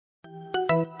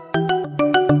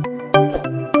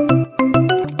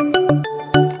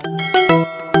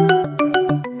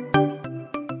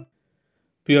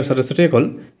প্ৰিয় ছাত্ৰ-ছাত্ৰীসকল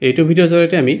এইটো ভিডিঅ'ৰ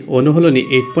জৰিয়তে আমি অনুশীলনী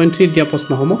 8.3 দিয়া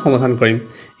প্ৰশ্নসমূহ সমাধান কৰিম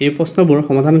এই প্ৰশ্নবোৰ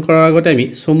সমাধান কৰাৰ আগতে আমি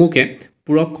চমুকে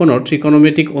পূৰক কোণৰ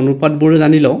ত্ৰিকোণমিতিক অনুপাতবোৰ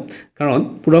জানি লওঁ কাৰণ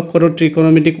পূৰক কোণৰ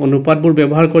ত্ৰিকোণমিতিক অনুপাতবোৰ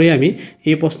ব্যৱহাৰ কৰি আমি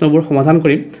এই প্ৰশ্নবোৰ সমাধান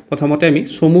কৰিম প্ৰথমতে আমি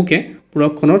চমুকে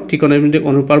পূৰক কোণৰ ত্ৰিকোণমিতিক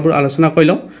অনুপাতবোৰ আলোচনা কৰি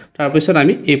লওঁ তাৰ পিছত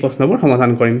আমি এই প্ৰশ্নবোৰ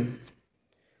সমাধান কৰিম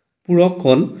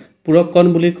পূৰক কোণ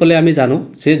বুলি ক'লে আমি জানো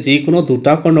যে যিকোনো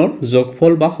দুটা কোণৰ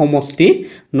যোগফল বা সমষ্টি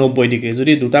 90 ডিগ্ৰী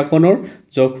যদি দুটা কোণৰ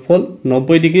যোগফল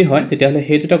 90 ডিগ্ৰী হয় তেতিয়াহ'লে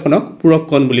সেই দুটা কোণক পূৰক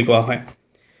কোণ বুলি কোৱা হয়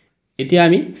এতিয়া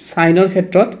আমি সাইনৰ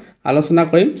ক্ষেত্ৰত আলোচনা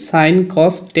কৰিম সাইন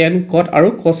cos tan cot আৰু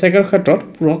cosecৰ ক্ষেত্ৰত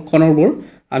পূৰক কোণবোৰ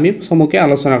আমি চমুকে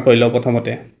আলোচনা কৰি লওঁ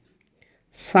প্ৰথমতে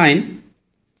সাইন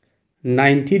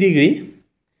 90 ডিগ্ৰী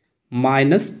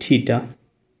মাইনাছ থিটা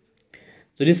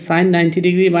যদি সাইন 90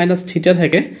 ডিগ্ৰী মাইনাছ থিটা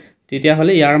থাকে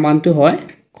তেতিয়াহ'লে ইয়াৰ মানটো হয়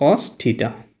cos থিটা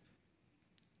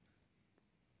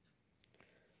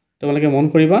তোমালোকে মন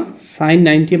কৰিবা sin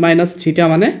 90 মাইনাছ থিটা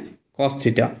মানে cos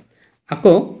থিটা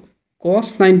আকৌ cos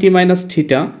 90 মাইনাছ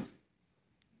থিটা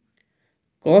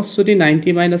cos যদি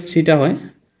 90 মাইনাছ থিটা হয়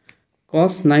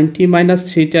cos 90 মাইনাছ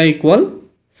থিটা ইকুৱেল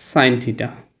sin থিটা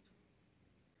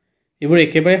এবোৰ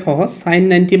একেবাৰে সহজ sin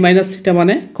 90 মাইনাছ থিটা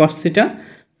মানে cos থিটা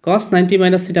cos 90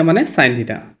 মাইনাছ থিটা মানে sin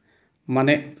থিটা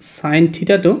মানে sin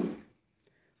থিটাটো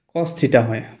cos থিটা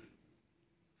হয়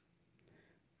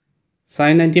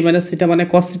sin 90 minus theta মানে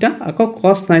cos theta আকৌ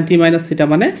cos 90 minus theta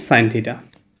মানে sin theta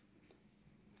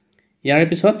ইয়াৰ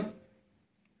পিছত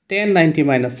tan 90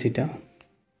 minus theta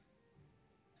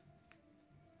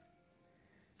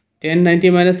tan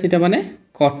 90 minus theta মানে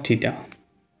cot theta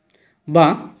বা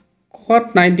cot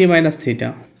 90 minus theta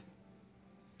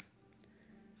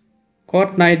cot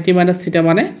 90 minus theta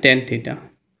মানে tan theta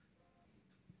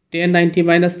tan 90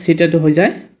 minus theta to হৈ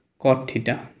যায় cot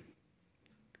theta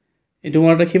এটো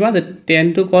মনত ৰাখিবা যে tan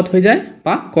to cot হৈ যায়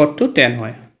বা cot to tan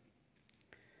হয়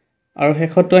আৰু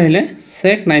হেখটো আহিলে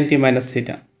sec 90 minus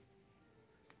theta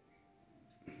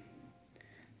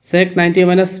sec 90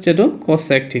 minus theta to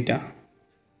cosec theta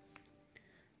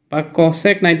বা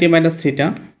cosec 90 minus theta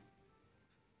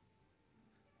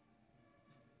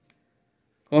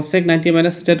cosec 90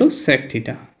 minus theta to sec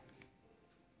theta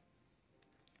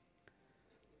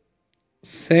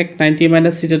sec 90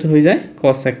 minus theta to হৈ যায়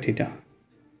cosec theta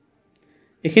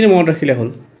এখিনি মনত ৰাখিলে হল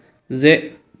যে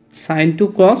sin to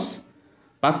cos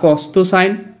বা cos to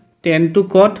sin tan to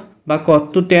cot বা cot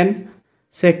to tan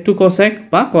sec to cosec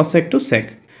বা cosec to sec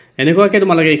এনেকুৱাকৈ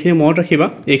তোমালোকে এখিনি মনত ৰাখিবা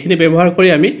এখিনি ব্যৱহাৰ কৰি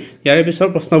আমি ইয়াৰ পিছৰ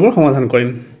প্ৰশ্নবোৰ সমাধান কৰিম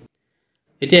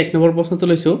এতিয়া এক নম্বৰ প্ৰশ্নটো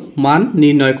লৈছো মান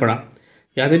নিৰ্ণয় কৰা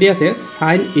ইয়াতে দি আছে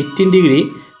sin 18 degree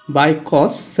by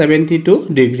cos 72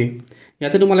 degree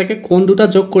ইয়াতে তোমালোকে কোণ দুটা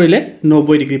যোগ কৰিলে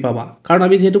 90 ডিগ্ৰী পাবা কাৰণ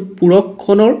আমি যেহেতু পূৰক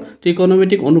কোণৰ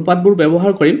ত্ৰিকোণমিতিক অনুপাতবোৰ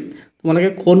ব্যৱহাৰ কৰিম তোমালোকে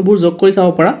কোণবোৰ যোগ কৰি চাব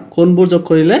পাৰা কোণবোৰ যোগ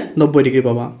কৰিলে 90 ডিগ্ৰী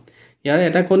পাবা ইয়াৰ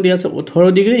এটা কোণ দি আছে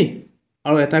 18 ডিগ্ৰী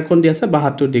আৰু এটা কোণ দি আছে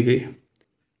 72 ডিগ্ৰী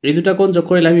এই দুটা কোণ যোগ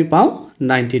কৰিলে আমি পাও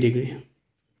 90 ডিগ্ৰী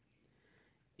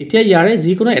এতিয়া ইয়াৰে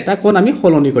যিকোনো এটা কোণ আমি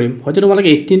সলনি কৰিম হয়তো তোমালোকে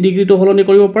 18 ডিগ্ৰীটো সলনি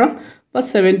কৰিব পাৰা বা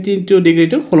 72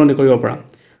 ডিগ্ৰীটো সলনি কৰিব পাৰা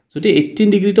যদি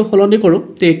 18 ডিগ্ৰীটো সলনি কৰো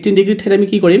তে 18 ডিগ্ৰী ঠাইত আমি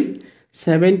কি কৰিম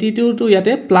 72 to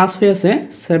ইয়াতে প্লাস হৈ আছে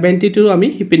 72 আমি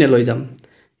হিপিনে লৈ যাম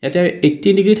ইয়াতে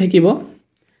 18 ডিগ্ৰী থাকিব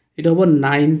এটা হ'ব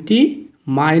 90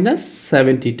 minus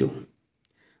 72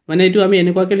 মানে এটো আমি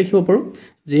এনেকুৱাকৈ লিখিব পাৰো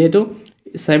যেহেতু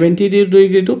 72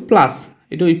 ডিগ্ৰী টু প্লাস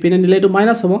এটো হিপিনে দিলে এটো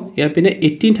মাইনাস হ'ব ইয়াৰ পিনে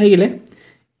 18 থাকিলে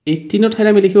 18 ৰ ঠাইত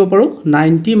আমি লিখিব পাৰো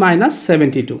 90 minus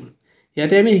 72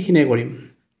 ইয়াতে আমি হিখিনে কৰিম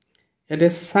ইয়াতে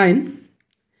sin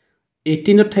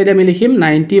 18 ৰ ঠাইত আমি লিখিম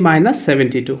 90 minus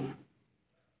 72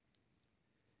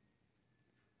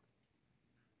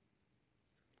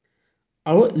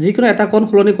 আৰু যিকোনো এটা কোণ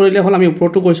সলনি কৰিলে হল আমি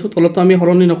ওপৰটো কৈছো তলতো আমি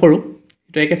সলনি নকৰো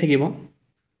এটো একে থাকিব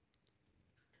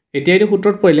এতিয়া এই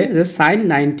সূত্ৰত পৰিলে যে sin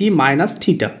 90 minus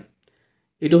theta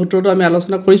এটো সূত্ৰটো আমি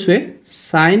আলোচনা কৰিছোৱে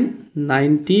sin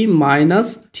 90 minus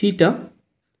theta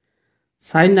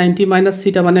sin 90 minus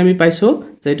theta মানে আমি পাইছো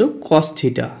যে এটো cos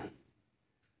theta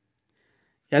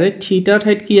ইয়াতে theta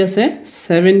ঠাইত কি আছে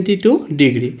 72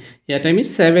 ডিগ্ৰী ইয়াতে আমি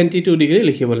 72 ডিগ্ৰী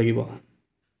লিখিব লাগিব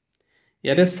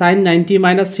ইয়াতে sin 90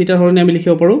 minus theta হৰণে আমি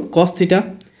লিখিব পাৰো cos theta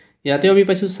ইয়াতে আমি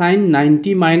পাইছো sin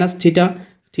 90 minus theta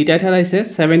theta ঠাইত আছে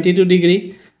 72 ডিগ্ৰী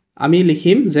আমি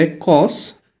লিখিম যে cos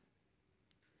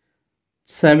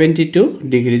 72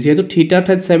 ডিগ্ৰী যেহেতু theta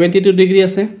ঠাইত 72 ডিগ্ৰী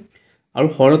আছে আৰু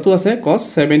হৰটো আছে cos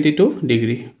 72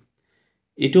 ডিগ্ৰী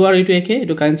ইটো আৰু ইটো একে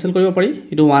ইটো ক্যান্সেল কৰিব পাৰি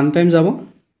ইটো ওয়ান টাইম যাব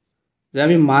যে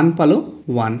আমি মান পালো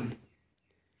 1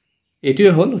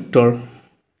 এটোৱে হল উত্তৰ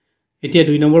এতিয়া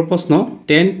দুই নম্বৰ প্ৰশ্ন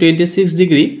tan 26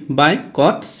 degree by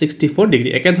cot 64 degree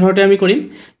একে ধৰণে আমি কৰিম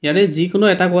ইয়াৰে যিকোনো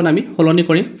এটা কোণ আমি সলনি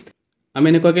কৰিম আমি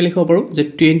এনেকুৱাকৈ লিখিব পাৰো যে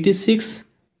 26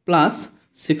 প্লাস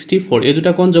 64 এই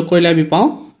দুটা কোণ যোগ কৰিলে আমি পাওঁ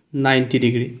 90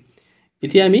 ডিগ্ৰী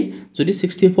এতিয়া আমি যদি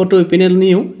 64 টো ইপিনে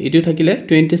নিও এটো থাকিলে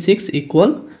 26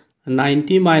 ইকুয়াল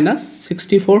 90 মাইনাস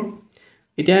 64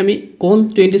 এতিয়া আমি কোণ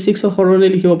 26 ৰ সলনি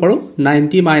লিখিব পাৰো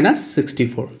 90 মাইনাস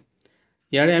 64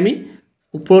 ইয়াৰে আমি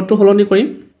ওপৰটো সলনি কৰিম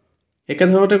একে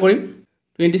ধৰণতে কৰিম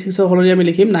 26 ৰ সলনি আমি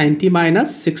লিখিম 90 মাইনাস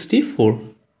 64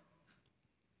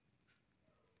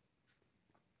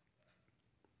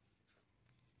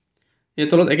 এই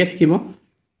তলত একে থাকিব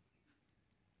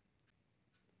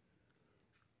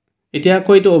এতিয়া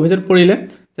আকৌ এটো অভিযোগ পৰিলে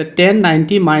যে tan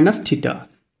 90 মাইনাস থিটা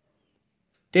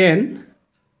tan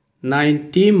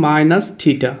 90 মাইনাস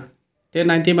থিটা tan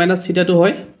 90 মাইনাস থিটা তো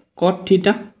হয় cot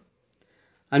থিটা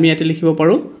আমি এতে লিখিব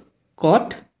পাৰো cot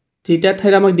থিটা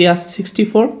ঠাইত আমাক দিয়া আছে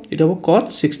 64 এটা হ'ব cot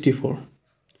 64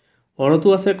 হৰটো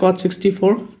আছে cot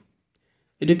 64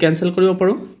 এটো ক্যান্সেল কৰিব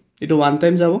পাৰো এটো ওয়ান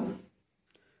টাইম যাব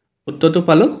উত্তৰটো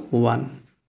পালো 1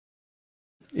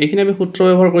 এইখিনি আমি সূত্ৰ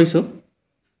ব্যৱহাৰ কৰিছো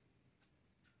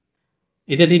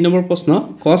এটা 3 নম্বৰ প্ৰশ্ন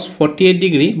cos 48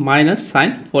 degree minus sin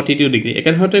 42 degree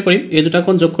একেধৰণে কৰিম এই দুটা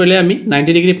কোণ যোগ কৰিলে আমি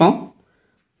 90 ডিগ্ৰী পাওঁ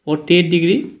 48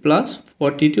 ডিগ্ৰী plus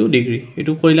 42 ডিগ্ৰী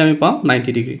এটো কৰিলে আমি পাওঁ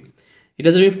 90 ডিগ্ৰী এটা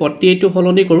যদি 48 টো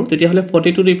সলনি কৰো তেতিয়া হলে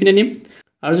 42 টো ইপিনে নিম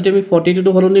আৰু যদি আমি 42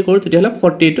 টো সলনি কৰো তেতিয়া হলে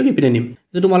 48 টো ইপিনে নিম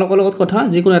যে তোমালোকৰ লগত কথা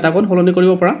যিকোনো এটা কোণ সলনি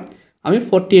কৰিব পাৰা আমি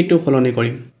 48 টো সলনি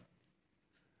কৰিম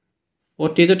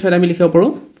 48 ৰ ঠাইত আমি লিখিব পাৰো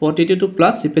 42 টো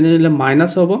প্লাস ইপিনে নিলে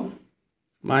মাইনাস হ'ব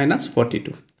minus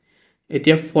 42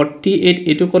 এতিয়া 48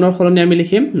 এটো কোণৰ সলনি আমি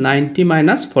লিখিম 90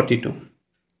 minus 42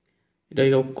 এটা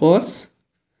হ'ব cos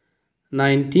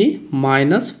 90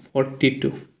 minus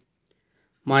 42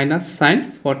 minus sin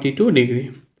 42 degree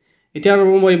এতিয়া আৰু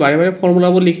মই বাৰে বাৰে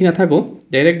ফৰ্মুলাবোৰ লিখি না থাকো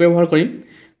ডাইৰেক্ট ব্যৱহাৰ কৰিম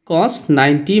cos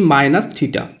 90 minus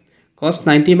থিটা cos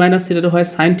 90 minus থিটা তো হয়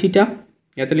sin থিটা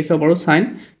ইয়াতে লিখিব পাৰো sin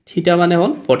থিটা মানে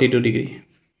হ'ল 42 ডিগ্ৰী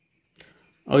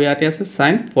আৰু ইয়াতে আছে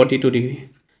sin 42 ডিগ্ৰী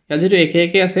ইয়াত যেটো একে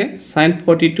একে আছে sin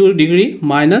 42 degree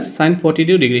minus sin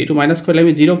 42 degree এটো মাইনাস কৰিলে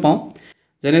আমি 0 পাওঁ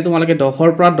যেনে তোমালোকে 10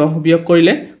 ৰ পৰা 10 বিয়োগ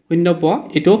কৰিলে 0 পোৱা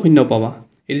এটো 0 পাবা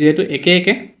এই যেটো একে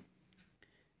একে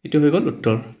এটো হৈ গল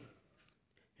উত্তৰ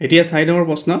এতিয়া 4 নম্বৰ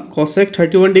প্ৰশ্ন cosec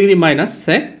 31 degree minus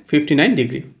sec 59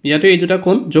 degree ইয়াতে এই দুটা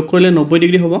কোণ যোগ কৰিলে 90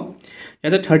 ডিগ্ৰী হ'ব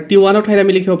ইয়াতে 31 ৰ ঠাইত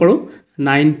আমি লিখিব পাৰো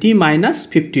 90 minus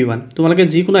 51 তোমালোকে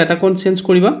যিকোনো এটা কোণ চেঞ্জ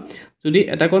কৰিবা যদি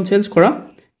এটা কোণ চেঞ্জ কৰা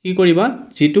কি কৰিবা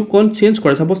যেটো কোণ চেঞ্জ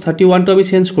কৰা সাপোজ 31 টো আমি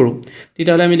চেঞ্জ কৰো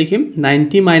তেতিয়া হলে আমি লিখিম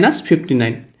 90 minus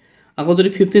 59 আকৌ যদি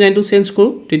 59 টো চেঞ্জ কৰো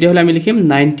তেতিয়া হলে আমি লিখিম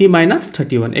 90 minus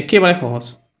 31 একেবাৰে সহজ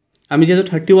আমি যেটো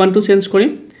 31 টো চেঞ্জ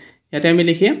কৰিম ইয়াতে আমি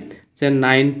লিখিম যে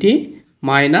 90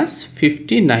 minus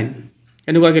 59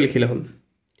 এনেকুৱাকে লিখিলে হল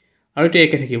আৰু এটো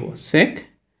একে থাকিব sec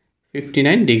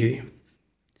 59 ডিগ্ৰী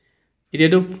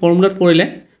এতিয়াটো ফৰ্মুলাত পৰিলে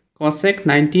cosec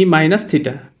 90 minus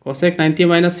theta cosec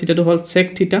 90 minus theta তো হল sec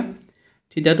theta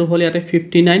theta তো হল ইয়াতে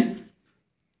 59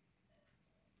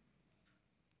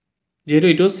 যেটো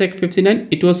ইটো sec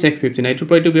 59 ইটো sec 59 ইটো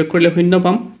পৰা ইটো বিয়োগ কৰিলে 0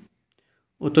 পাম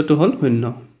উত্তৰটো হল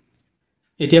 0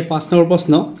 এতিয়া 5 নম্বৰ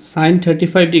প্ৰশ্ন sin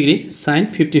 35 degree sin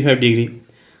 55 degree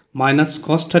minus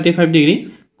cos 35 degree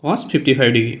cos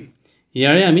 55 degree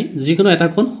ইয়াৰে আমি যিকোনো এটা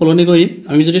কোণ সলনি কৰিম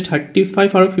আমি যদি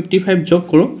 35 আৰু 55 যোগ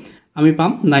কৰো আমি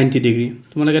পাম 90 ডিগ্ৰী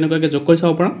তোমালোকে এনেকুৱাকে যোগ কৰি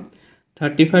চাব পাৰা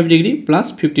 35 ডিগ্ৰী plus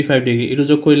 55 ডিগ্ৰী এটো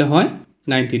যোগ কৰিলে হয়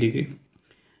 90 ডিগ্ৰী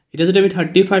এটা যদি আমি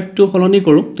 35 টো সলনি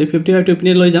কৰো তে 55 টো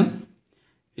ইপিনে লৈ যাম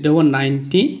এটা হ'ব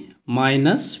 90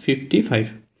 minus 55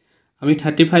 আমি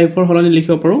 35 ৰ সলনি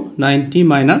লিখিব পাৰো 90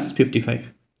 minus 55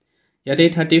 ইয়াতে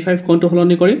 35 কোণটো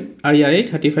সলনি কৰিম আৰু ইয়াৰে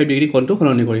 35 ডিগ্ৰী কোণটো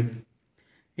সলনি কৰিম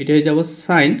এটা হৈ যাব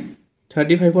sin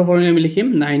 35 ৰ সলনি আমি লিখিম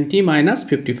 90 minus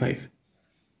 55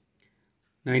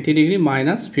 90 ডিগ্ৰী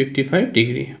minus 55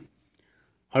 ডিগ্ৰী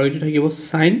আৰু এটো থাকিব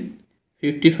sin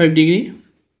 55 ডিগ্ৰী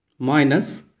minus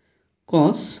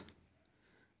cos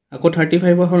আকৌ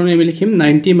 35 ৰ সলনি আমি লিখিম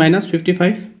 90 minus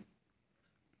 55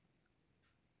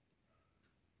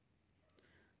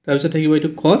 তাৰপিছত থাকিব এটো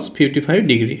cos 55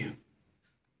 ডিগ্ৰী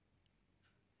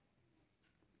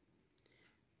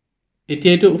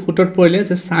এতিয়া এটো সূত্ৰত পৰিলে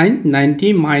যে sin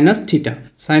 90 minus theta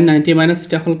sin 90 minus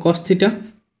theta হল cos theta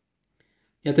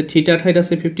ইয়াতে theta ঠাইত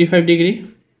আছে 55 ডিগ্ৰী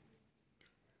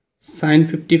sin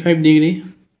 55 ডিগ্ৰী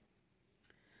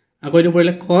আকৌ এটো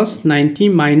পৰিলে cos 90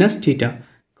 minus theta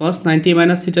cos 90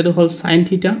 minus theta তো হল sin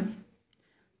theta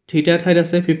theta ঠাইত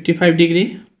আছে 55 ডিগ্ৰী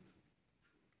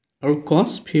আৰু cos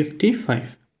 55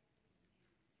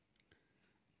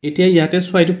 এতিয়া ইয়াতে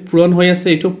সোৱা এটো পূৰণ হৈ আছে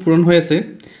এটো পূৰণ হৈ আছে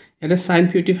ইয়াতে sin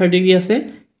 55 ডিগ্ৰী আছে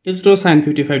এটো sin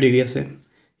 55 ডিগ্ৰী আছে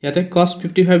ইয়াতে cos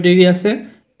 55 ডিগ্ৰী আছে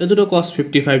এটো cos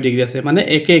 55 ডিগ্ৰী আছে মানে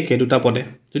একে একে দুটা পদে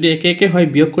যদি একে একে হয়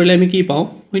বিয়োগ কৰিলে আমি কি পাও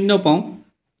শূন্য পাও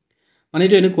মানে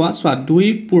এটো এনেকুৱা সোৱা 2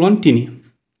 পূৰণ 3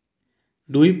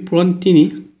 2 পূৰণ 3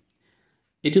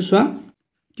 এইটো চোৱা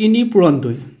 3 পূৰণ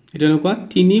 2 এটা এনেকুৱা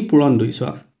 3 পূৰণ 2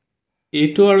 চোৱা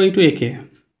এইটো আৰু এইটো একে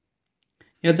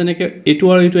ইয়াত যেনেকৈ এইটো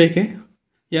আৰু এইটো একে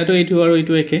ইয়াতো এইটো আৰু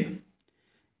এইটো একে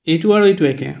এইটো আৰু এইটো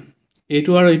একে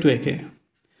এইটো আৰু এইটো একে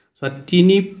চোৱা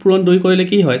 3 পূৰণ 2 কৰিলে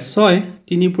কি হয় 6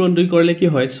 3 পূৰণ 2 কৰিলে কি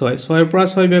হয় 6 6 ৰ পৰা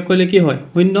 6 বিয়োগ কৰিলে কি হয়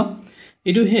 0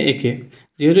 এইটো হে একে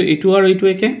যেহেতু এইটো আৰু এইটো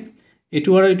একে এইটো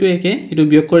আৰু এইটো একে এইটো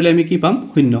বিয়োগ কৰিলে আমি কি পাম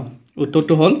 0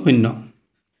 উত্তৰটো হ'ল 0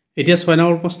 এতিয়া 6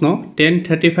 নম্বৰ প্ৰশ্ন tan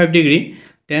 35 degree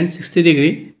tan 60 degree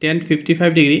tan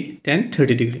 55 degree tan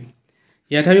 30 degree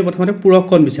ইয়াত আমি প্ৰথমতে পূৰক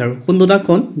কোণ বিচাৰো কোন দুটা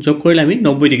কোণ যোগ কৰিলে আমি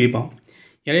 90 ডিগ্ৰী পাওঁ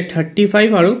ইয়াৰে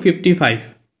 35 আৰু 55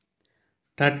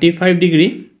 35 ডিগ্ৰী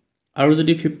আৰু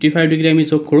যদি 55 ডিগ্ৰী আমি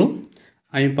যোগ কৰোঁ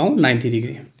আমি পাওঁ 90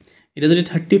 ডিগ্ৰী এটা যদি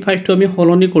 35 টো আমি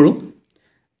হলনি কৰোঁ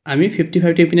আমি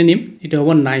 55 টো ইপিনে নিম এটা হ'ব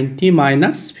 90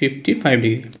 মাইনাস 55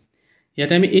 ডিগ্ৰী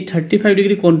ইয়াতে আমি এই 35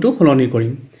 ডিগ্ৰী কোণটো হলনি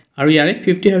কৰিম আৰু ইয়াৰে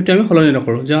 55 টো আমি হলনি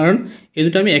নকৰোঁ কাৰণ এই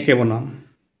দুটা আমি একে বনাম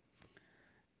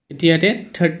এতিয়াতে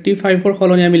 35 ৰ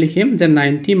হলনি আমি লিখিম যে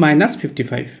 90 মাইনাস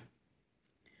 55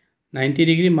 90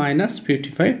 ডিগ্ৰী মাইনাস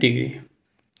 55 ডিগ্ৰী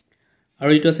আৰু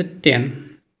এইটো আছে 10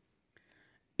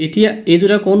 এতিয়া এই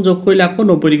দুটা কোণ যোগ কৰিলে আকৌ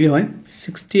 90 ডিগ্ৰী হয়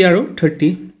 60 আৰু 30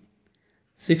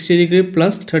 60 ডিগ্ৰী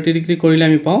প্লাস 30 ডিগ্ৰী কৰিলে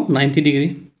আমি পাওঁ 90 ডিগ্ৰী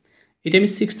এটা আমি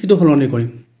 60 টো হলনি কৰিম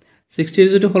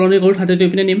 60 যদি হলনি কৰোঁ 30 টো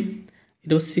ইপিনে নিম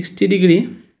এটা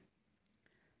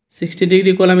 60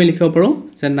 ডিগ্ৰী ক'লে আমি লিখিব পাৰোঁ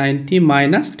যে 90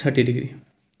 মাইনাস 30 ডিগ্ৰী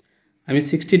আমি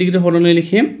 60 ডিগ্ৰী হলনি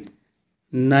লিখিম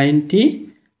 90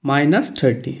 মাইনাস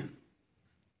 30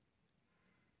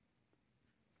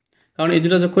 কাৰণ এই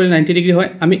দুটা যোগ কৰিলে 90 ডিগ্ৰী হয়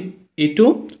আমি এইটো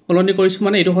হলনি কৰিছোঁ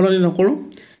মানে এইটো হলনি নকৰোঁ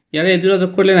ইয়াৰে এই দুটা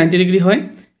যোগ কৰিলে 90 ডিগ্ৰী হয়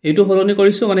এইটো হলনি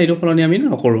কৰিছোঁ মানে এইটো হলনি আমি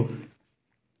নকৰোঁ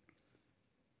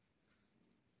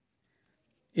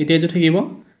এতিয়া এইটো থাকিব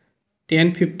tan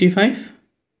 55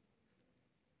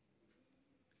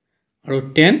 আৰু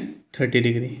tan 30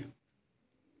 ডিগ্ৰী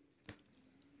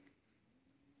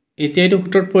এতিয়া এইটো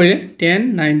সূত্ৰত পৰিলে tan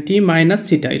 90 মাইনাস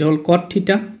থিটা এটা হ'ল cot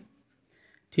থিটা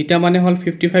থিটা মানে হ'ল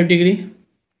 55 ডিগ্ৰী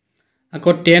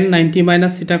আকৌ tan 90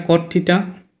 মাইনাস থিটা cot থিটা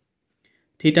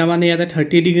থিটা মানে ইয়াতে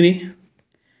 30 ডিগ্ৰী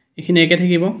এখিনি একে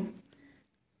থাকিব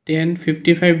tan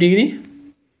 55 ডিগ্ৰী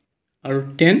আৰু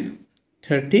tan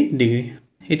 30 ডিগ্ৰী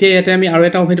এতিয়া ইয়াতে আমি আৰু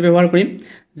এটা অভিধ ব্যৱহাৰ কৰিম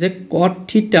যে cot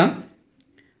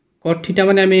থিটা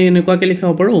মানে আমি এনেকুৱাকৈ লিখিব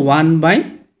পাৰোঁ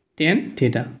 1/tan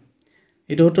থিটা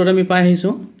এইটো সূত্ৰত আমি পাই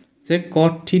আহিছোঁ যে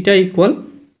cot থিটা ইকুৱেল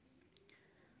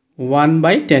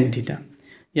 1/tan থিটা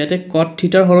ইয়াতে cot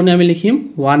থিটাৰ হলনি আমি লিখিম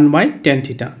 1/tan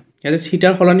থিটা ইয়াতে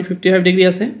থিটাৰ হলনি 55 ডিগ্ৰী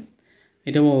আছে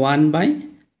এটা হ'ব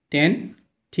 1/tan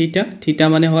থিটা থিটা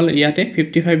মানে হ'ল ইয়াতে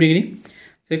 55 ডিগ্ৰী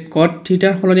যে cot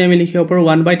থিটাৰ হলনি আমি লিখিব পাৰোঁ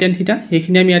 1/tan থিটা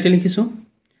সেইখিনি আমি ইয়াতে লিখিছোঁ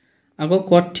আকৌ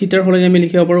cot থিটাৰ হলনি আমি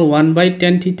লিখিব পাৰোঁ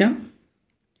 1/tan থিটা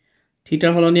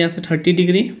থিটাৰ হলনি আছে 30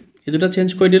 ডিগ্ৰী এই দুটা চেঞ্জ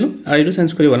কৰি দিলোঁ আৰু এইটো চেঞ্জ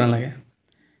কৰিব নালাগে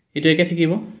এইটো একে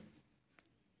থাকিব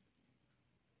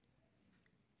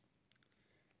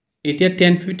এতিয়া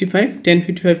tan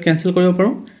 55 কেনসেল কৰিব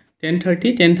পাৰোঁ tan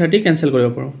 30 কেনসেল কৰিব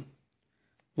পাৰোঁ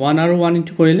 1 আৰু 1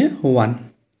 ইনটু কৰিলে 1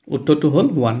 উত্তৰটো হ'ল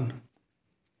 1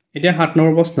 এতিয়া 7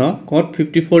 নম্বৰ প্ৰশ্ন cot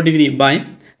 54 ডিগ্ৰী বাই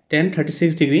tan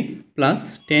 36 degree plus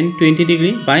tan 20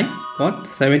 degree বাই cot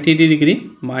 70 ডিগ্ৰী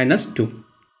মাইনাস 2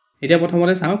 এতিয়া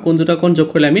প্ৰথমতে চাওঁ কোন দুটা কোণ যোগ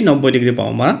কৰিলে আমি 90 ডিগ্ৰী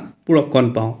পাওঁ বা পূৰক কোণ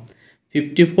পাওঁ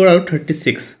 54 আৰু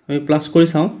 36 আমি প্লাস কৰি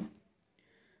চাওঁ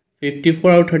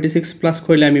 54 আৰু 36 প্লাস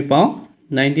কৰিলে আমি পাওঁ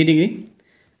 90 ডিগ্ৰী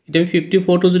এতিয়া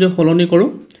 54 টো যদি হলনি কৰোঁ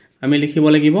আমি লিখিব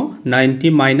লাগিব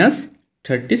 90 মাইনাস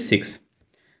 36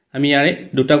 আমি ইয়াৰে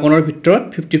দুটা কোণৰ ভিতৰত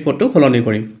 54 টো হলনি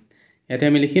কৰিম ইয়াতে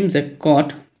আমি লিখিম যে cot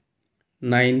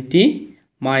 90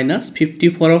 মাইনাস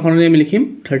 54 ৰ হলনি আমি লিখিম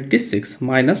 36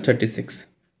 মাইনাস 36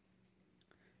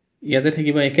 ইয়াতে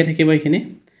থাকিব একে থাকিব এইখিনি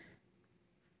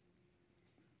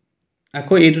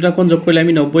আকৌ এই দুটা কোণ যোগ কৰিলে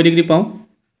আমি 90 ডিগ্ৰী পাওঁ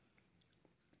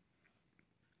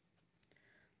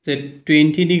যে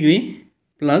 20 ডিগ্ৰী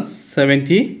প্লাস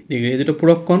 70 ডিগ্ৰী যেটো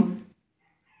পূৰক কোণ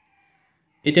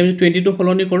এতিয়া আমি 20 টো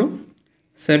হলনি কৰোঁ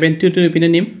 70 টো ইপিনে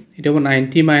নিম এটা হ'ব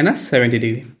 90 মাইনাস 70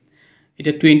 ডিগ্ৰী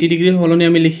এটা 20 ডিগ্ৰী হলনি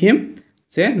আমি লিখিম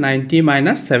যে 90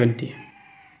 মাইনাস 70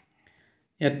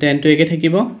 ইয়াত tan টো একে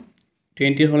থাকিব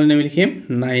 20 হলনি আমি লিখিম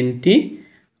 90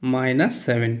 মাইনাস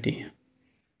 70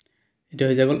 এটা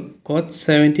হৈ যাব cot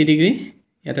 70 ডিগ্ৰী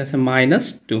ইয়াত আছে মাইনাস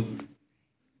 2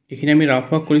 এখিনি আমি ৰাফ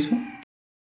ওয়াৰ্ক কৰিছো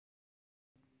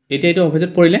এটা এইটো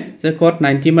অভিধত পৰিলে যে cot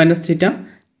 90 মাইনাস থিটা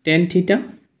tan থিটা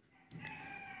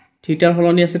থিটাৰ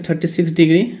হলনি আছে 36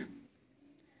 ডিগ্ৰী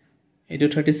এইটো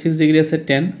 36 ডিগ্ৰী আছে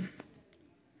tan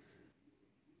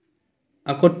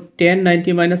আকৌ tan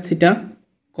 90 মাইনাস থিটা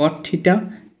cot থিটা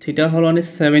থিটাৰ হলনি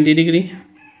 70 ডিগ্ৰী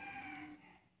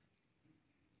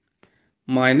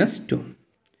minus 2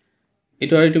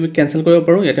 এইটো আৰু তুমি ক্যান্সেল কৰিব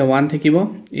পাৰো ইয়াতে 1 থাকিব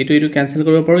এইটো ক্যান্সেল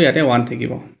কৰিব পাৰো ইয়াতে 1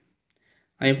 থাকিব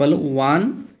আমি পালো 1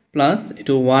 plus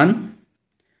এইটো 1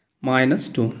 minus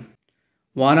 2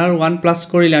 1 আৰু 1 প্লাস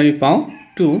কৰিলে আমি পাও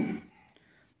 2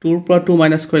 2 ৰ পৰা 2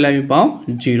 মাইনাস কৰিলে আমি পাও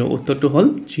 0 উত্তৰটো হল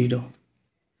 0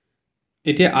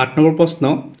 এতিয়া 8 নম্বৰ প্ৰশ্ন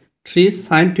 3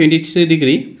 sin 23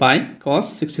 degree by cos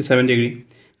 67 degree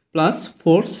plus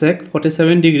 4 sec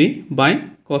 47 degree by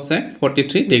cosec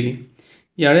 43 degree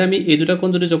ইয়াৰে আমি এই দুটা কোণ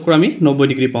যদি যোগ কৰো আমি 90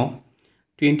 ডিগ্ৰী পাও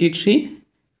 23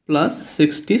 plus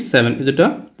 67 এই দুটা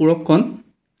পূৰক কোণ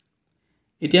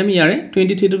এতিয়া আমি ইয়াৰে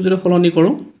 23 টোক যদি সলনি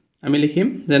কৰো আমি লিখিম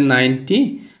যে 90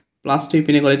 plus 2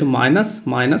 ইপিনে গলে এটো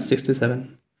minus 67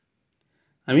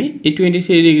 আমি এই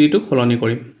 23 ডিগ্ৰী টো সলনি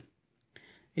কৰিম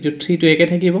এটো 3 টো একে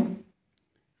থাকিব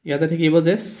ইয়াতে থাকিব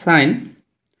যে sin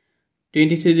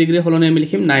 23 ডিগ্ৰী সলনি আমি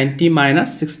লিখিম 90 minus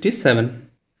 67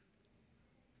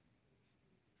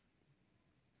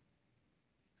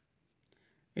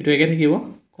 এটো একে থাকিব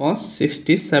cos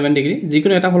 67 ডিগ্ৰী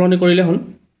যিকোনো এটা সলনি কৰিলে হল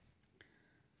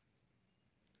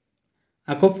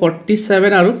আকৌ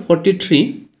 47 আৰু 43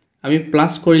 আমি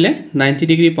প্লাস কৰিলে 90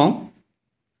 ডিগ্ৰী পাও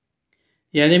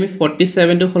ইয়াৰে আমি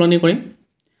 47 টো সলনি কৰিম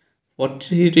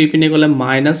 43 টো ইপিনে গলে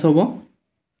মাইনাস হ'ব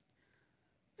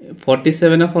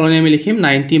 47 ৰ সলনি আমি লিখিম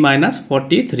 90 minus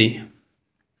 43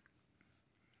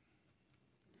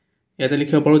 ইয়াতে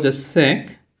লিখিব পাৰো যে sec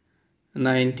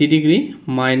 90 ডিগ্ৰী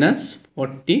minus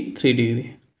 43 ডিগ্ৰী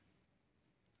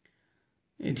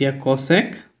এতিয়া cosec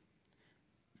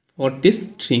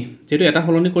 43 যেটো এটা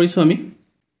সলনি কৰিছো আমি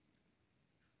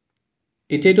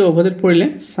এতিয়া এটো অপোজিট পৰিলে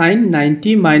sin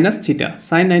 90 minus theta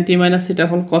sin 90 minus theta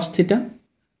হল cos theta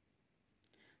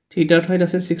theta ৰ ঠাইত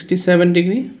আছে 67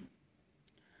 ডিগ্ৰী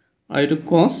আৰু এটো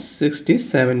cos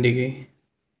 67 ডিগ্ৰী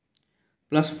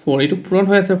plus 4 এটো পূৰণ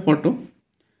হৈ আছে 4 টো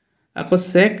আকৌ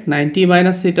sec 90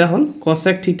 minus theta হল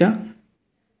cosec theta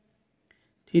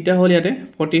theta হল ইয়াতে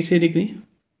 43 ডিগ্ৰী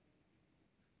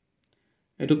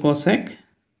এটো cosec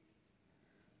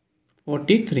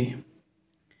 43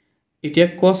 এতিয়া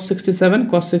cos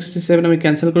 67 আমি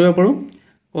ক্যান্সেল কৰিব পাৰো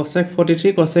cosec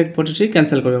 43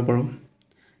 ক্যান্সেল কৰিব পাৰো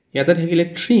ইয়াতে থাকিলে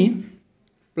 3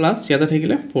 প্লাস ইয়াতে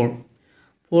থাকিলে 4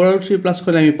 4 আৰু 3 প্লাস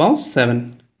কৰিলে আমি পাও 7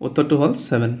 উত্তৰটো হল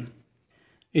 7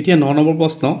 এতিয়া 9 নম্বৰ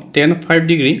প্ৰশ্ন tan 5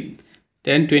 degree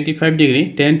tan 25 degree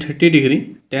tan 30 degree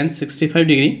tan 65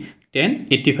 degree tan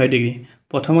 85 degree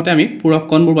প্ৰথমতে আমি পূৰক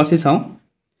কোণবোৰ বাছি চাও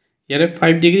ইয়াৰে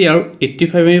 5 ডিগ্ৰী আৰু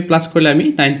 85 আমি প্লাস কৰিলে আমি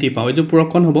 90 পাও এটো পূৰক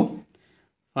কোণ হ'ব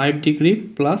 5 degree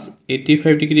plus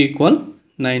 85 degree equal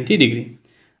 90 degree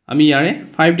আমি ইয়াৰে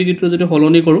 5 degree টো যদি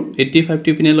হলনি কৰো 85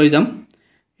 টো পিনে লৈ যাম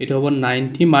এটো হ'ব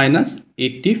 90 minus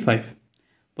 85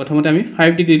 প্ৰথমতে আমি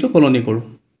 5 degree টো হলনি কৰো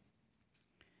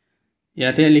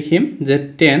ইয়াতে লিখিম যে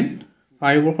 10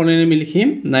 5 ৰ হলনি আমি লিখিম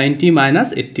 90 minus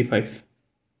 85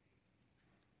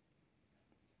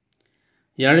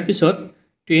 ইয়াৰে পিছত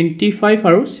 25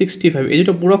 আৰু 65 এই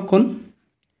দুটো পূৰক কোণ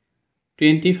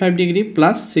 25 degree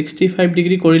plus 65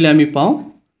 degree কৰিলে আমি পাও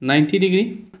 90 degree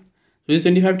যদি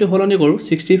 25 টো হলনি কৰো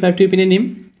 65 টো পিনে নিম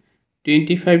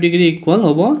 25 degree equal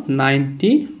হ'ব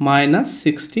 90 minus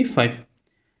 65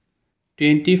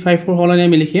 25 ৰ হলনি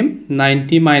আমি লিখিম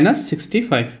 90 minus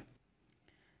 65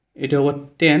 এটো হ'ব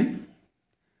 10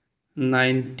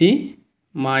 90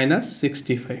 minus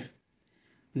 65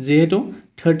 যেহেতু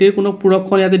 30 ৰ কোনো পূৰক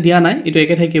কোণ ইয়াতে দিয়া নাই এটো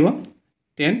একে থাকিব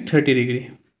 10 30 degree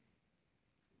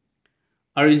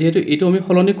আৰু যেহেতু এটো আমি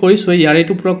হলনি কৰিছো ইয়াৰ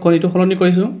এটো পূৰক কোণ এটো হলনি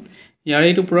কৰিছো ইয়াৰ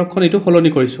এটো পূৰক কোণ এটো হলনি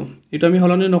কৰিছো এটো আমি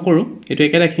হলনি নকৰো এটো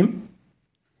একে ৰাখিম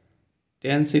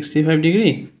 10 65 ডিগ্ৰী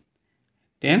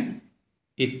 10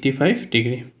 85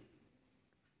 ডিগ্ৰী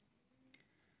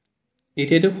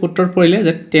এটো সূত্ৰত পৰিলে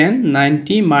যে 10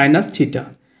 90 minus theta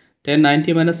 10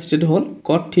 90 minus theta হল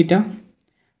cot theta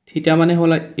theta মানে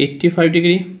হল 85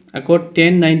 ডিগ্ৰী আকৌ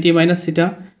 10 90 minus theta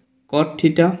cot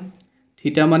theta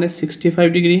theta মানে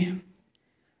 65 ডিগ্ৰী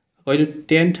আৰু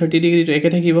 10 30 ডিগ্ৰী টো একে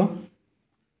থাকিব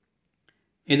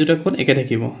এই দুটা কোণ একে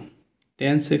থাকিব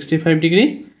 10 65 ডিগ্ৰী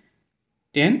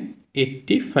 10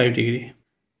 85 ডিগ্ৰী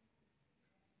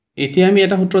এতিয়া আমি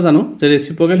এটা সূত্ৰ জানো যে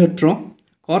ৰেচিপ্ৰকেল সূত্ৰ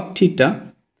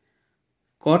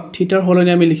cot theta ৰ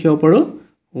হলনি আমি লিখিব পাৰো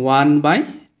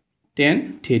 1/tan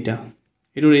theta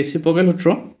এটো ৰেচিপ্ৰকেল সূত্ৰ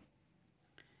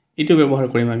এটো ব্যৱহাৰ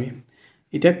কৰিম আমি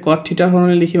এতিয়া cot theta ৰ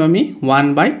হলনি লিখিম আমি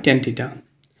 1/tan theta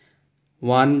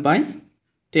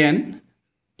 1/tan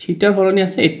theta ৰ হলনি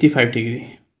আছে 85 ডিগ্ৰী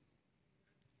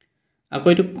আকৌ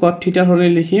এটো cot theta ৰ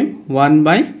হলনি লিখিম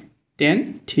 1/tan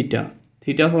theta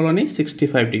theta ৰ হলনি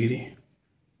 65 ডিগ্ৰী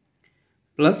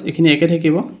প্লাস এখিনি একে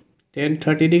থাকিব tan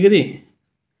 30 ডিগ্ৰী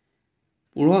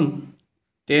পূৰণ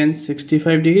tan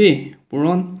 65 ডিগ্ৰী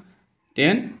পূৰণ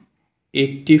tan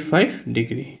 85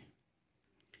 ডিগ্ৰী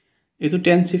এইটো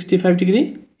tan 65 ডিগ্ৰী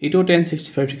এইটো tan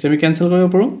 65 ডিগ্ৰী আমি ক্যান্সেল কৰিব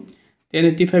পাৰো tan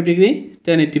 85 degree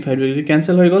tan 85 degree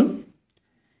cancel হৈ গল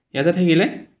ইয়াতে থাকিলে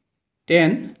tan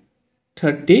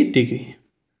 30 ডিগ্ৰী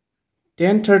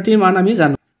tan 30 মান আমি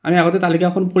জানো আমি আগতে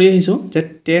তালিকাখন পঢ়ি আহিছো যে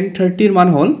tan 30 ৰ মান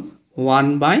হল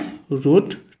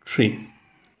 1/√3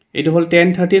 এইটো হল tan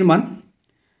 30 ৰ মান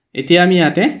এতিয়া আমি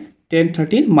ইয়াতে tan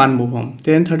 30 ৰ মান বহুম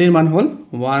tan 30 ৰ মান হল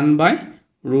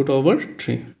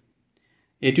 1/√3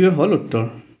 এইটোৱে হল উত্তৰ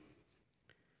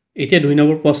এতিয়া 2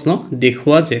 নম্বৰ প্ৰশ্ন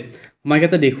দেখুৱা যে আমাক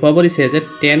এটা দেখুৱাব দিছে যে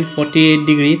tan 48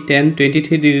 degree tan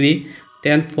 23 degree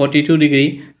tan 42 degree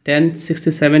tan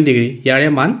 67 degree ইয়াৰে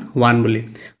মান 1 বুলি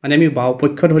মানে আমি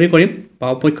বাওপক্ষ ধৰি কৰিম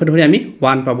বাওপক্ষ ধৰি আমি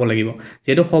 1 পাব লাগিব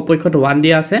যেটো সপক্ষত 1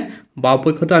 দিয়া আছে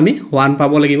বাওপক্ষটো আমি 1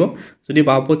 পাব লাগিব যদি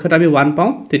বাওপক্ষত আমি 1 পাও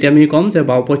তেতিয়া আমি কম যে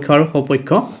বাওপক্ষ আৰু সপক্ষ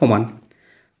সমান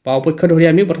বাওপক্ষ ধৰি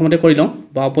আমি প্ৰথমতে কৰি লওঁ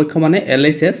বাওপক্ষ মানে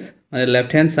LHS মানে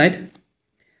left hand side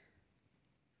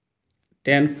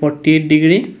tan 48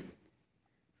 degree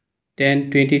tan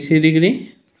 23 degree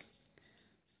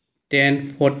tan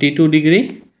 42 degree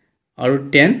আৰু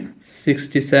tan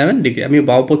 67 ডিগ্ৰী আমি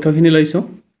বাওপক্ষখিনি লৈছো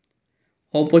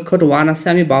সপক্ষত 1 আছে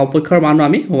আমি বাওপক্ষৰ মানো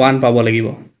আমি 1 পাব লাগিব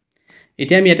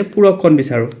এতিয়া আমি ইয়াতে পূৰক কোণ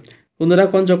বিচাৰো কোনটা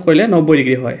কোণ যোগ কৰিলে 90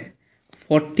 ডিগ্ৰী হয়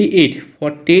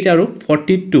 48 আৰু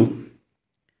 42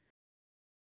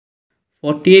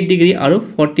 48 ডিগ্ৰী আৰু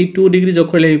 42 ডিগ্ৰী যোগ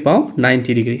কৰিলে আমি পাও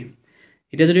 90 ডিগ্ৰী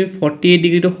এতিয়া যদি 48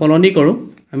 ডিগ্ৰীটো সলনি কৰো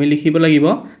আমি লিখিব লাগিব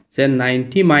যে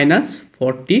 90 -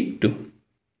 42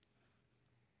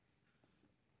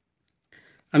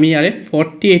 আমি ইয়াৰে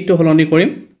 48 টো সলনি কৰিম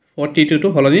 42 টো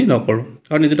সলনি নকৰো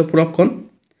কাৰণ এটো পূৰক কোণ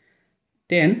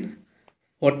 10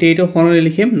 48 টো সলনি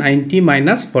লিখিম 90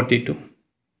 - 42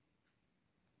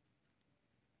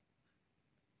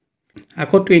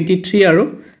 আকৌ 23 আৰু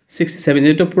 67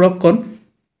 এটো পূৰক কোণ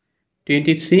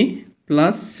 23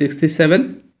 + 67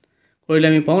 কৰিলে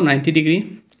আমি পাও 90 ডিগ্ৰী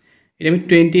এটা আমি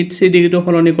 23 ডিগ্ৰীটো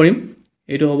সলনি কৰিম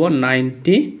এটো হ'ব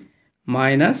 90 -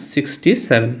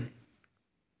 67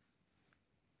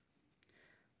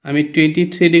 আমি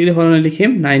 23 ডিগ্ৰী সলনি লিখিম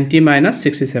 90 -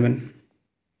 67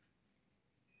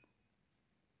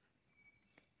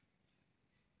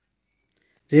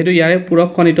 যেহেতু ইয়াৰে পূৰক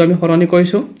কোণ এটো আমি সলনি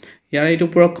কৰিছো ইয়াৰে এটো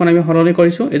পূৰক কোণ আমি সলনি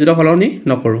কৰিছো এটো সলনি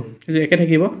নকৰো এটো একে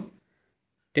থাকিব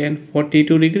tan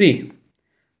 42 ডিগ্ৰী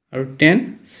আৰু tan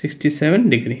 67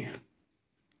 ডিগ্ৰী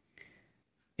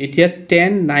এতিয়া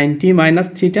tan 90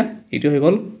 - থিটা এটো হৈ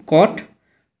গল cot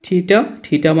থিটা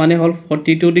থিটা মানে হল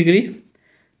 42 ডিগ্ৰী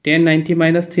tan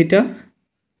 90 - থিটা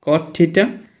cot থিটা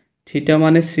থিটা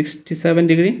মানে 67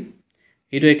 ডিগ্ৰী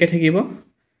এটো একে থাকিব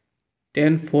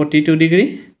tan 42 ডিগ্ৰী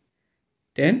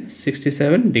tan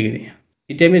 67 ডিগ্ৰী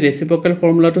এতিয়া আমি ৰেচিপ্ৰকেল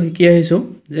ফৰ্মুলাটো শিকি আহিছো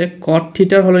যে cot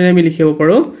থিটাৰ সলনি আমি লিখিব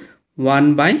পাৰো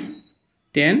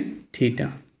 1/tan থিটা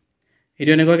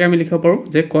এটো এনেকৈ আমি লিখিব পাৰো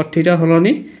যে cot থিটা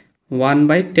সলনি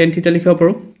 1/tan থিটা লিখিব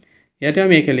পাৰো ইয়াতে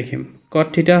আমি একে লিখিম cot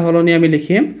থিটা সলনি আমি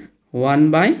লিখিম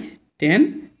 1/tan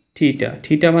থিটা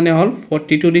থিটা মানে হল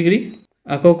 42 ডিগ্ৰী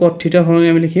আকৌ cot থিটা সলনি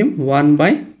আমি লিখিম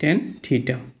 1/tan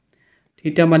থিটা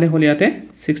থিটা মানে হল ইয়াতে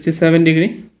 67 ডিগ্ৰী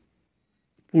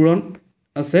পূৰণ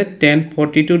আছে tan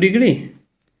 42 ডিগ্ৰী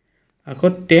আকৌ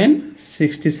tan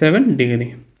 67 degree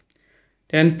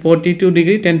tan 42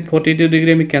 degree tan 42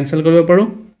 degree আমি ক্যান্সেল কৰিব পাৰো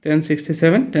tan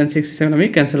 67 আমি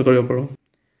ক্যান্সেল কৰিব পাৰো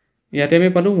ইয়াতে আমি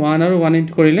পালো 1 আৰু 1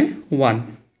 ইনটু কৰিলে 1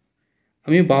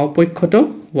 আমি বাওপক্ষটো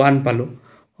 1 পালো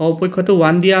সপক্ষটো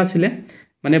 1 দিয়া আছিল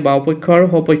মানে বাওপক্ষ আৰু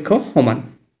সপক্ষ সমান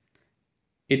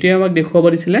এটোৱে আমাক দেখুৱাব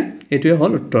দিছিলে এটোৱে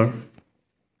হল উত্তৰ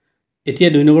এতিয়া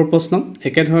 2 নম্বৰ প্ৰশ্ন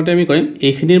একে ধৰণতে আমি কৰিম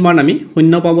এইখিনিৰ মান আমি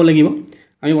শূন্য পাব লাগিব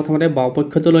আমি প্ৰথমতে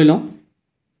বাওপক্ষটো লৈ লওঁ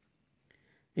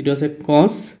এটো আছে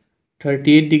cos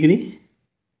 38 degree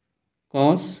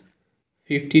cos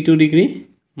 52 degree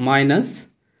minus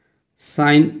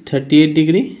sin 38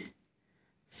 degree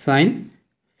sin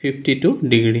 52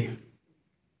 degree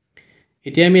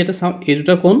এতিয়া আমি এটা চাও এই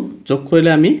দুটা কোণ যোগ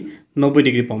কৰিলে আমি 90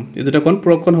 ডিগ্ৰী পাম এই দুটা কোণ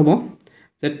পূৰক কোণ হ'ব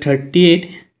যে 38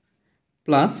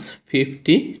 plus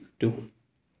 52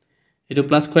 এটো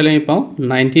প্লাস কৰিলে আমি পাও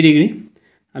 90 ডিগ্ৰী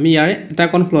আমি ইয়াৰে এটা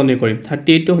কোণ সলনি কৰিম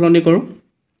 38 টো সলনি কৰো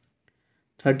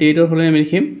 38 ৰ সলনি আমি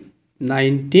লিখিম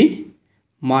 90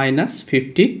 minus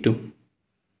 52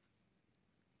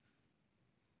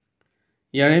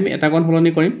 ইয়াৰে আমি এটা কোণ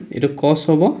সলনি কৰিম এটো cos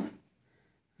হ'ব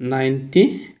 90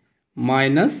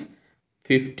 minus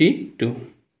 52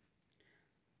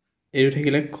 এটো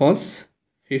থাকিলে cos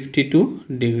 52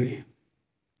 ডিগ্ৰী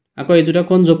আকৌ এই দুটা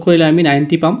কোণ যোগ কৰিলে আমি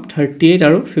 90 পাম 38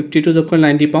 আৰু 52 যোগ কৰিলে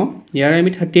 90 পাম ইয়াৰে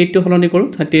আমি 38 টো সলনি কৰো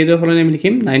 38 ৰ সলনি আমি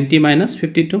লিখিম 90 minus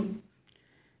 52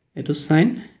 এটো sin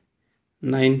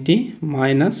 90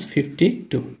 minus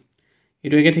 52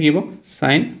 এইটো একে থাকিব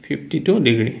sin 52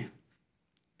 ডিগ্ৰী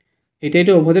এতিয়া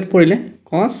এইটো অপজিট পৰিলে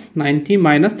cos 90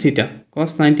 minus theta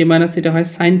cos 90 minus theta হয়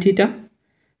sin theta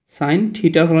sin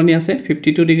theta সলনি আছে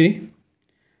 52 ডিগ্ৰী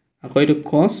আকৌ এইটো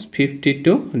cos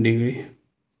 52 ডিগ্ৰী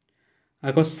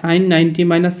আকৌ sin 90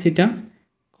 minus theta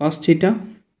cos theta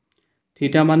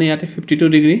theta মানে ইয়াতে 52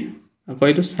 ডিগ্ৰী আকৌ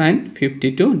এইটো sin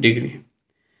 52 ডিগ্ৰী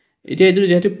এতিয়া এইটো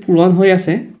যেহেতু পূৰণ হৈ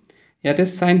আছে ইয়াতে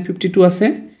sin 52 আছে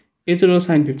এইটোৰো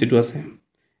sin 52 আছে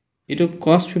এইটো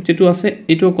cos 52 আছে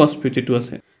এইটো cos 52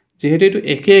 আছে যেহেতু এইটো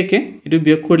একে একে এইটো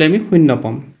বিয়োগ কৰিলে আমি শূন্য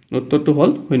পাম উত্তৰটো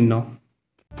হ'ল শূন্য